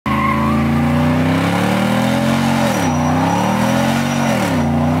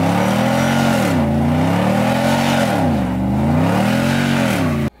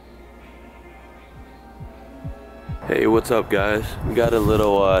Hey, what's up guys? We got a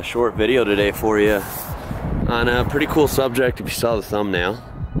little short video today for you on a pretty cool subject if you saw the thumbnail.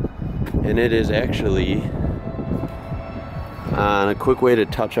 And it is actually on a quick way to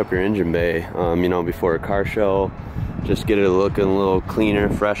touch up your engine bay, you know, before a car show. Just get it looking a little cleaner,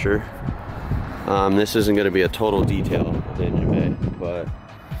 fresher. This isn't going to be a total detail of the engine bay, but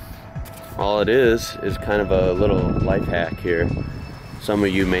all it is kind of a little life hack here. Some of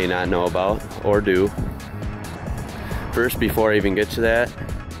you may not know about or do. First, before I even get to that,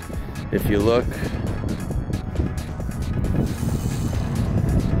 if you look,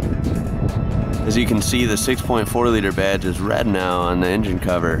 as you can see, the 6.4 liter badge is red now on the engine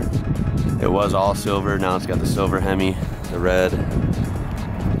cover. It was all silver, now it's got the silver Hemi, the red,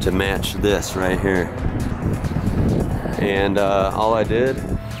 to match this right here. And all I did,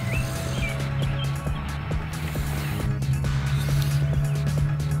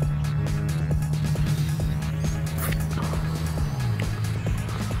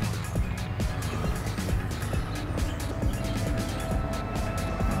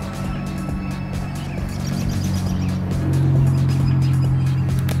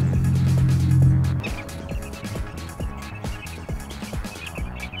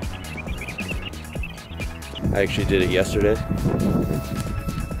 I actually did it yesterday.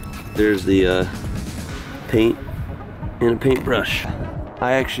 There's the paint and a paintbrush.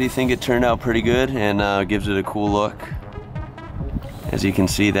 I actually think it turned out pretty good and gives it a cool look. As you can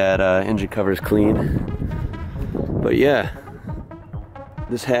see, that engine cover is clean. But yeah,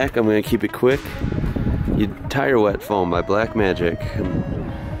 this hack, I'm gonna keep it quick. Tire wet foam by Black Magic.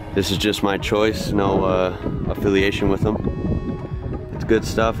 This is just my choice, no affiliation with them. It's good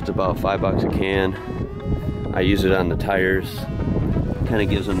stuff. It's about $5 a can. I use it on the tires. Kind of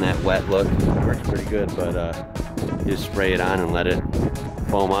gives them that wet look. It works pretty good, but you just spray it on and let it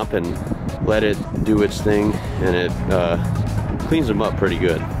foam up and let it do its thing, and it cleans them up pretty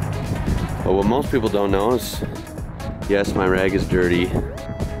good. But what most people don't know is, yes, my rag is dirty.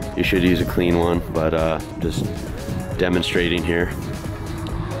 You should use a clean one, but just demonstrating here.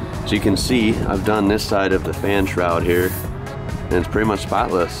 So you can see, I've done this side of the fan shroud here, and it's pretty much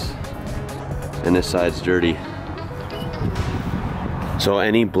spotless. And this side's dirty. So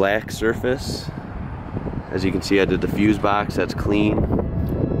any black surface, as you can see, I did the fuse box, that's clean.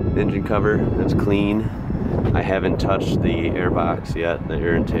 The engine cover, that's clean. I haven't touched the air box yet, the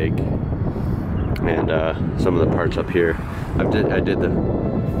air intake, and some of the parts up here. I did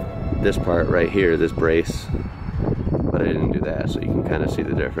this part right here, this brace, but I didn't do that, so you can kind of see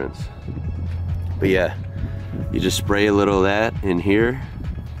the difference. But yeah, you just spray a little of that in here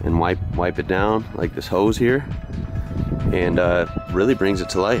and wipe it down like this hose here, and really brings it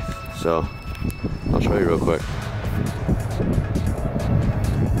to life. So I'll show you real quick.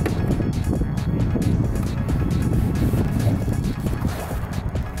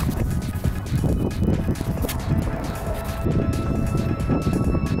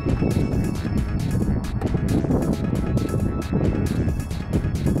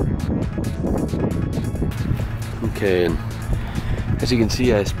 Okay, and as you can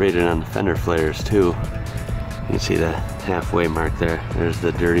see, I sprayed it on the fender flares too. You can see the halfway mark there. There's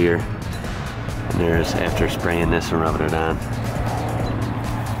the dirtier, and there's after spraying this and rubbing it on.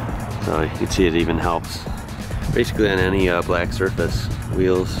 So you can see it even helps basically on any black surface,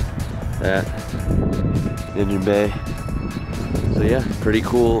 wheels, that, engine bay. So yeah, pretty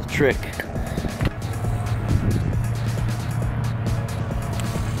cool trick.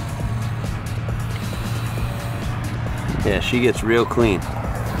 Yeah, she gets real clean.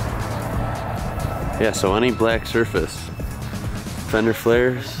 Yeah, so any black surface, fender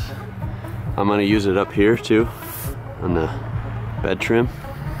flares, I'm gonna use it up here too, on the bed trim.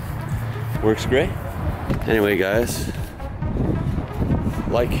 Works great. Anyway guys,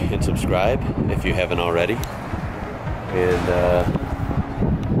 like and subscribe if you haven't already. And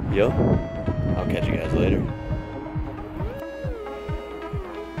I'll catch you guys later.